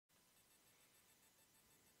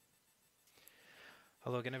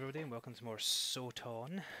Hello again everybody and welcome to more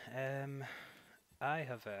Soton. I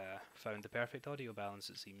have found the perfect audio balance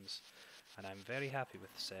it seems, and I'm very happy with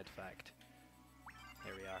said fact.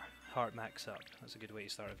 There we are, heart max up, that's a good way to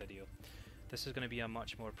start a video. This is going to be a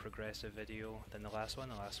much more progressive video than the last one.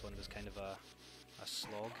 The last one was kind of a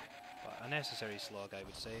slog, but a necessary slog I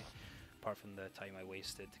would say, apart from the time I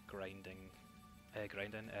wasted grinding,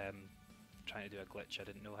 trying to do a glitch I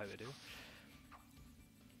didn't know how to do.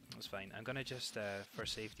 That's fine. I'm gonna just, for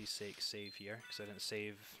safety's sake, save here, because I didn't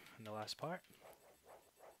save in the last part.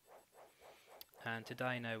 And to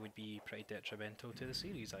die now would be pretty detrimental to the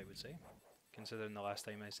series, I would say, considering the last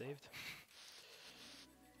time I saved.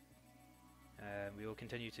 We will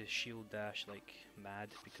continue to shield dash like mad,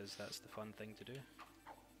 because that's the fun thing to do.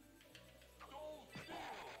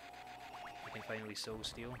 We can finally soul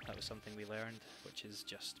steal, that was something we learned, which is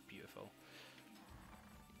just beautiful.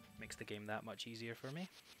 Makes the game that much easier for me.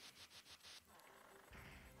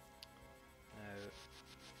 Now,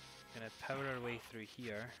 I'm going to power our way through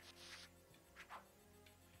here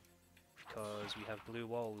because we have blue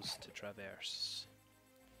walls to traverse.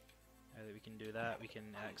 Now that we can do that, we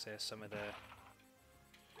can access some of the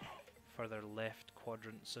further left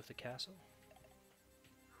quadrants of the castle,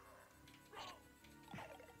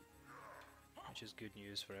 which is good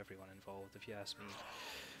news for everyone involved, if you ask me.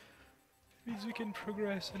 It means we can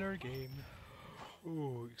progress in our game.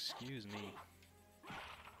 Oh, excuse me.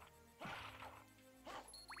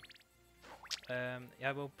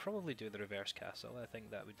 Yeah, we'll probably do the reverse castle. I think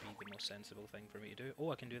that would be the most sensible thing for me to do. Oh,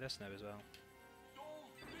 I can do this now as well.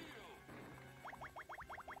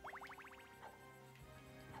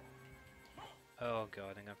 Oh god,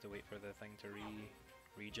 I'm gonna have to wait for the thing to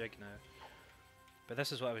rejig now. But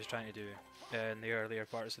this is what I was trying to do in the earlier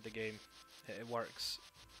parts of the game. It works.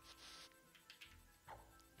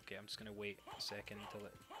 Okay, I'm just gonna wait a second until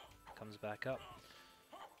it comes back up.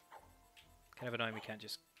 Kind of annoying we can't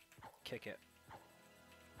just kick it.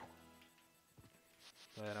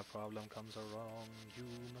 When a problem comes along, you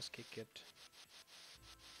must kick it.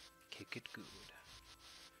 Kick it good.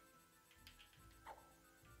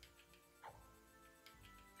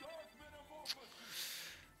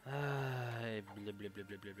 Blah, blah, blah, blah,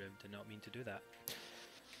 blah, blah. Did not mean to do that.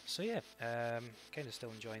 So yeah, kind of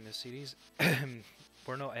still enjoying this series.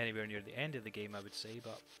 We're not anywhere near the end of the game, I would say,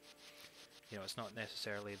 but you know, it's not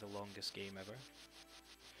necessarily the longest game ever.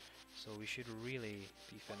 So we should really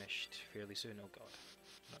be finished fairly soon. Oh god,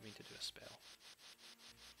 I don't mean to do a spell.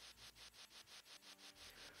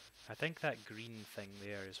 I think that green thing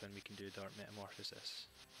there is when we can do Dark Metamorphosis.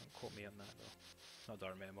 Don't quote me on that though. Not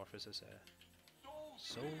Dark Metamorphosis,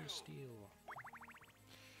 Soul Steal.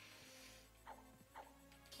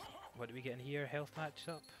 What do we get in here? Health max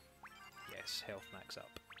up? Yes, health max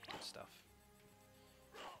up. Good stuff.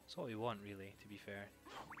 That's what we want really, to be fair.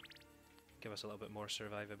 Give us a little bit more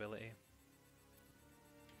survivability.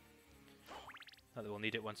 Not that we'll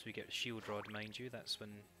need it once we get Shield Rod, mind you, that's when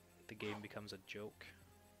the game becomes a joke.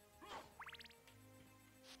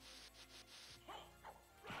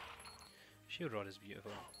 Shield Rod is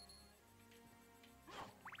beautiful.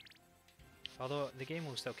 Although the game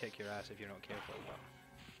will still kick your ass if you're not careful, but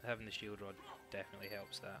having the Shield Rod definitely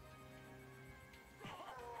helps that.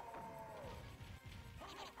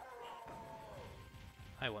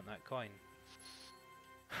 I want that coin.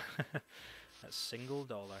 That's single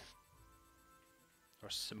dollar.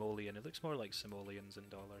 Or simoleon. It looks more like simoleons in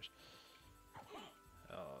dollars.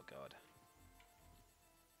 Oh god.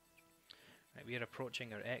 Right, we are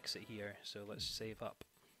approaching our exit here, so let's save up.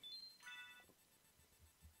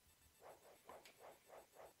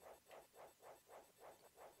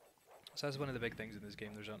 So that's one of the big things in this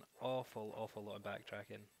game. There's an awful lot of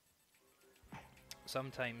backtracking.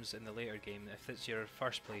 Sometimes in the later game, if it's your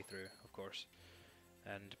first playthrough, of course,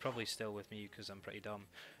 and probably still with me because I'm pretty dumb,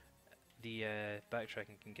 the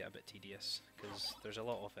backtracking can get a bit tedious because there's a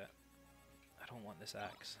lot of it. I don't want this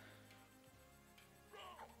axe.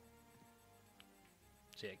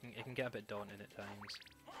 So yeah, it can get a bit daunting at times.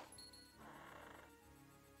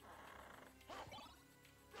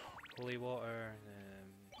 Holy water,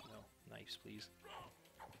 no, knives please.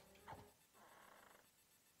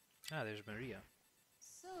 Ah, there's Maria.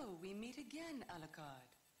 So, we meet again, Alucard.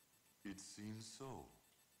 It seems so.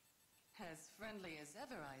 As friendly as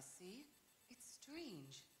ever, I see. It's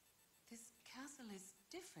strange. This castle is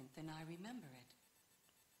different than I remember it.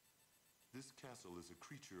 This castle is a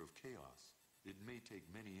creature of chaos. It may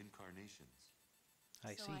take many incarnations.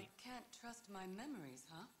 I so see. I can't trust my memories,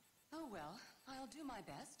 huh? Oh well, I'll do my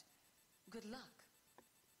best. Good luck.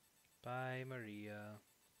 Bye, Maria.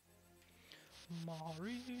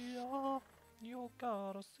 Maria, you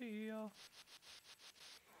gotta see ya.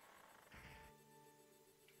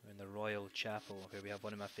 We're in the Royal Chapel, where we have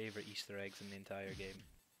one of my favourite Easter eggs in the entire game.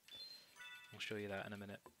 I'll show you that in a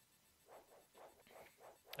minute.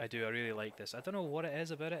 I really like this. I don't know what it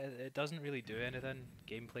is about it. It doesn't really do anything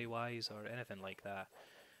gameplay-wise or anything like that.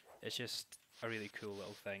 It's just a really cool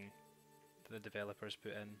little thing that the developers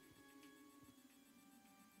put in.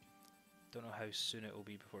 Don't know how soon it will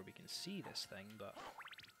be before we can see this thing, but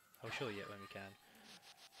I'll show you it when we can.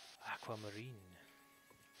 Aquamarine.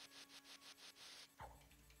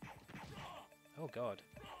 Oh god,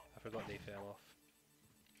 I forgot they fell off.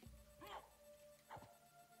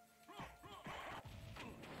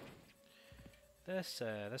 This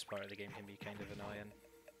part of the game can be kind of annoying,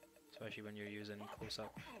 especially when you're using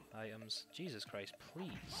close-up items. Jesus Christ,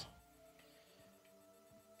 please.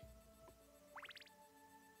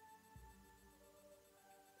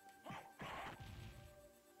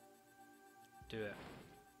 Do it.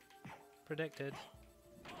 Predicted.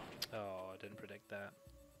 Oh, I didn't predict that.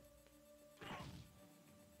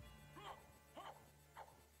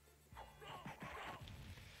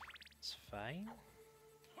 It's fine.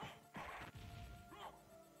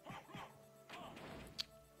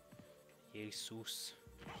 Jesus.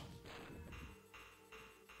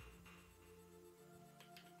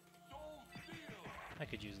 I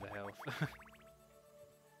could use the health.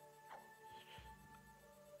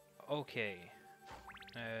 Okay.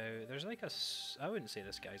 There's like I wouldn't say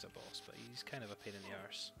this guy's a boss, but he's kind of a pain in the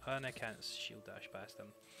arse. And I can't shield dash past him.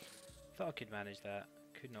 Thought I could manage that.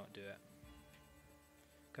 Could not do it.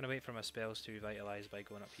 Gonna wait for my spells to revitalise by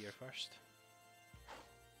going up here first.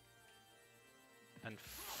 And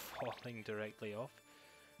falling directly off.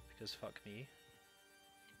 Because fuck me.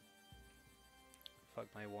 Fuck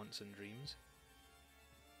my wants and dreams.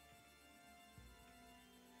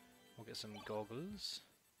 We'll get some goggles.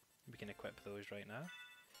 We can equip those right now.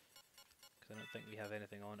 Because I don't think we have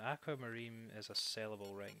anything on. Aquamarine is a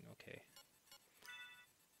sellable ring. Okay.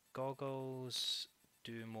 Goggles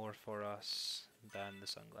do more for us than the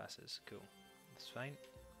sunglasses. Cool. That's fine.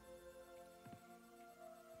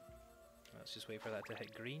 Let's just wait for that to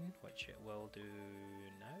hit green, which it will do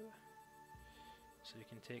now. So we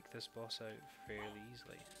can take this boss out fairly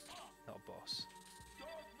easily. Not a boss.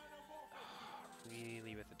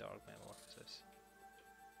 Really with the Dark Metamorphosis.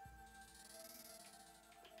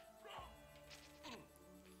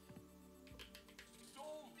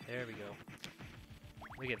 There we go.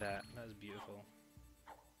 Look at that. That was beautiful.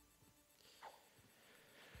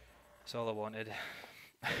 That's all I wanted.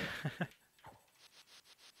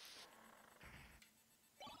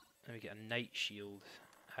 Then we get a Night Shield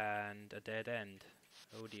and a dead end.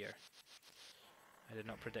 Oh dear. I did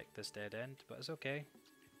not predict this dead end, but it's okay.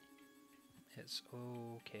 It's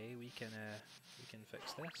okay. We can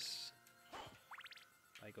fix this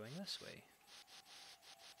by going this way.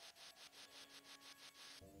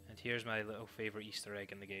 And here's my little favourite Easter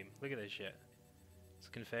egg in the game. Look at this shit. It's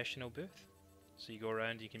a confessional booth. So you go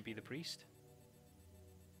around, you can be the priest.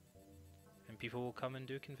 And people will come and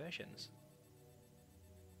do confessions.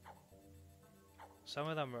 Some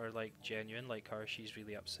of them are like genuine, like her, she's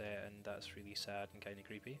really upset and that's really sad and kind of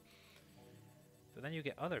creepy. But then you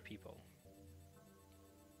get other people.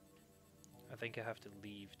 I think I have to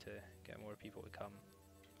leave to get more people to come.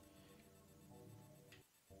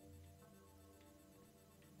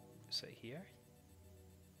 Sit here.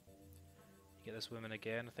 You get this woman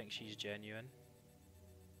again, I think she's genuine.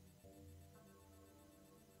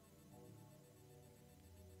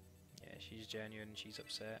 Yeah, she's genuine, she's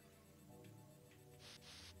upset.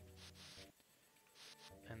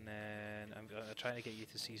 And then I'm trying to get you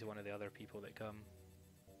to see one of the other people that come.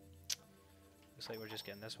 Looks like we're just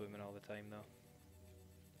getting this woman all the time though.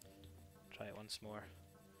 Try it once more.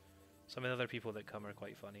 Some of the other people that come are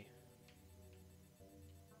quite funny.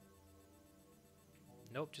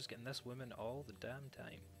 Nope, just getting this woman all the damn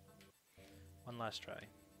time. One last try.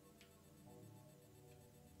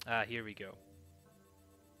 Ah, here we go.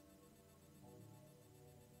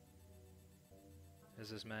 Is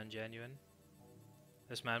this man genuine?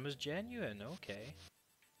 This man was genuine, okay.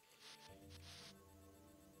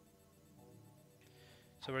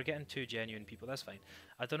 So we're getting 2 genuine people, that's fine.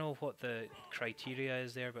 I don't know what the criteria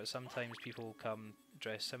is there, but sometimes people come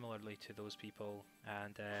dressed similarly to those people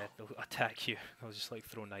and they'll attack you. They'll just like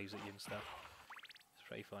throw knives at you and stuff. It's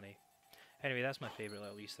pretty funny. Anyway, that's my favourite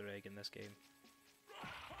little Easter egg in this game.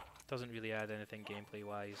 Doesn't really add anything gameplay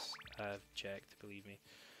wise, I've checked, believe me.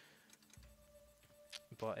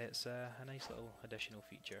 But it's a nice little additional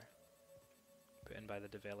feature put in by the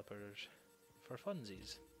developers for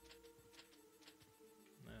funsies.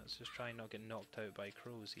 Let's just try and not get knocked out by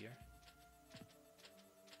crows here.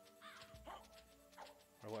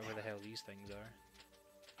 Or whatever the hell these things are.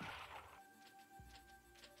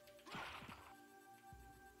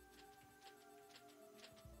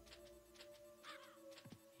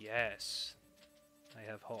 Yes. I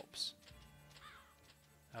have hops.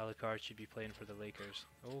 Alucard should be playing for the Lakers.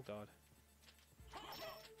 Oh god.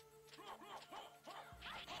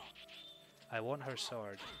 I want her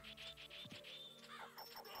sword.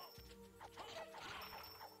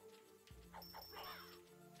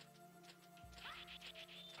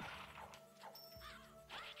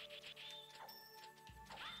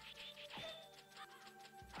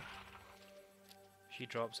 She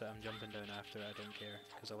drops it, I'm jumping down after it, I don't care,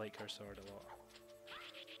 because I like her sword a lot.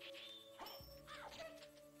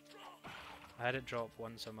 I had it drop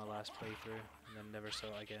once on my last playthrough, and then never saw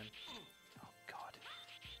it again. Oh god.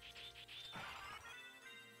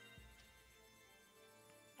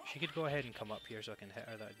 She could go ahead and come up here so I can hit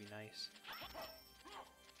her, that'd be nice.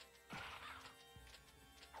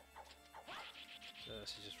 So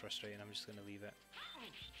this is just frustrating, I'm just gonna leave it.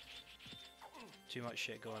 Too much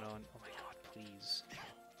shit going on. Oh my god, please.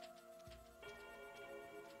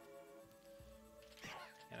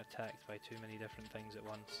 Getting attacked by too many different things at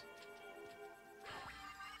once.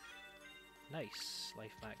 Nice.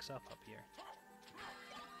 Life max up here.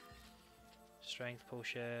 Strength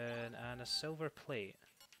potion and a silver plate.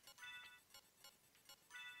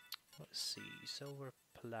 Let's see. Silver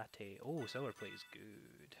plate. Oh, silver plate is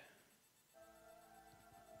good.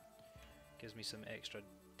 Gives me some extra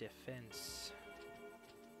defense.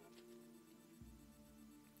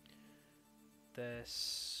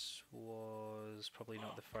 This was probably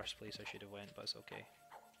not the first place I should have went, but it's okay.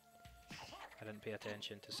 I didn't pay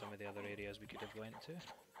attention to some of the other areas we could have went to.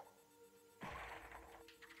 I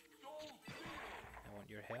want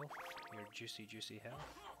your health, your juicy, juicy health.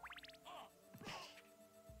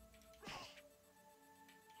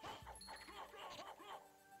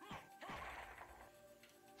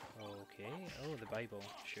 Okay, oh, the Bible,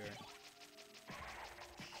 sure.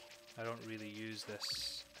 I don't really use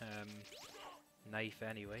this knife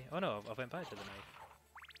anyway. Oh no, I went back to the knife.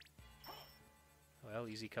 Well,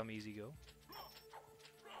 easy come, easy go.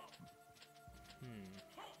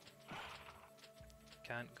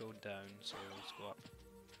 Can't go down, so let's go up.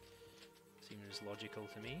 Seems logical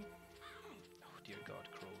to me. Oh dear god,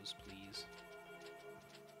 crows, please.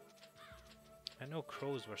 I know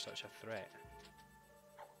crows were such a threat.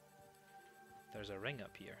 There's a ring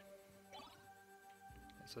up here.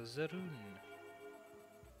 It's a Zaroon.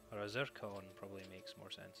 Or a Zircon probably makes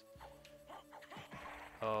more sense.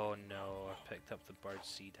 Oh no, I picked up the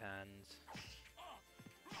birdseed hand.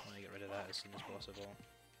 I want to get rid of that as soon as possible.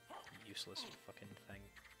 Useless fucking thing.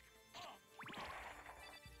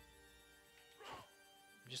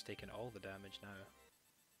 I'm just taking all the damage now.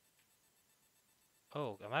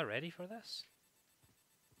 Oh, am I ready for this?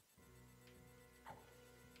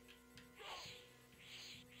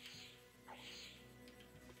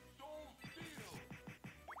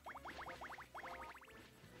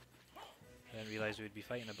 I didn't realise we'd be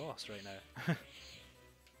fighting a boss right now.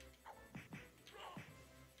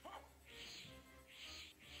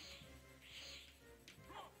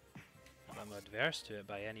 I'm adverse to it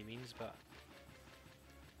by any means, but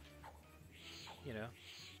you know,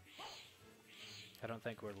 I don't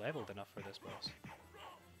think we're leveled enough for this boss.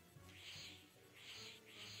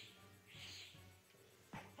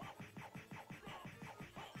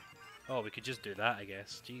 Oh, we could just do that, I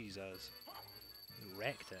guess. Jesus. We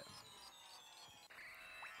wrecked it.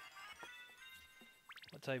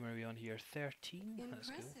 What time are we on here? 13? That's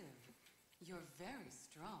cool. Impressive. You're very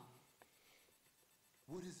strong.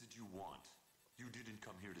 What is it you want? You didn't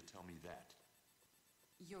come here to tell me that.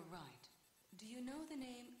 You're right. Do you know the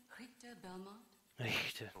name Richter Belmont?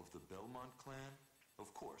 Of the Belmont clan?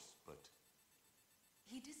 Of course, but...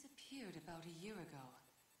 He disappeared about a year ago,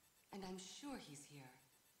 and I'm sure he's here.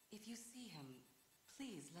 If you see him,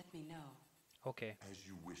 please let me know. Okay. As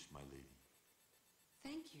you wish, my lady.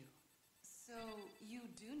 Thank you. So, you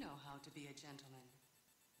do know how to be a gentleman.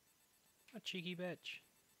 A cheeky bitch.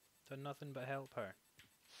 Done nothing but help her.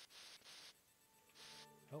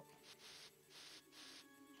 Oh.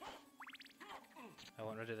 I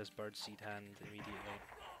want rid of this birdseed hand immediately.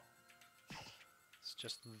 It's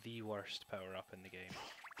just the worst power-up in the game.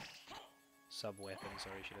 Sub-weapon,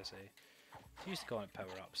 sorry, should I say. I used to call it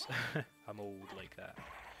power-ups. I'm old like that.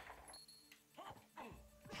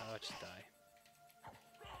 Oh, just die.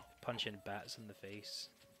 Punching bats in the face.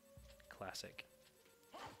 Classic.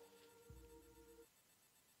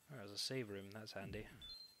 Oh, there's a save room, that's handy.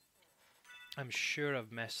 I'm sure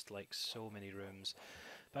I've missed like so many rooms,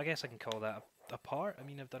 but I guess I can call that a part. I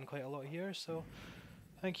mean, I've done quite a lot here, so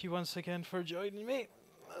thank you once again for joining me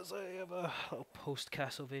as I have a little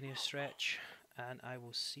post-Castlevania stretch, and I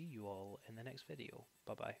will see you all in the next video.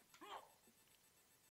 Bye-bye.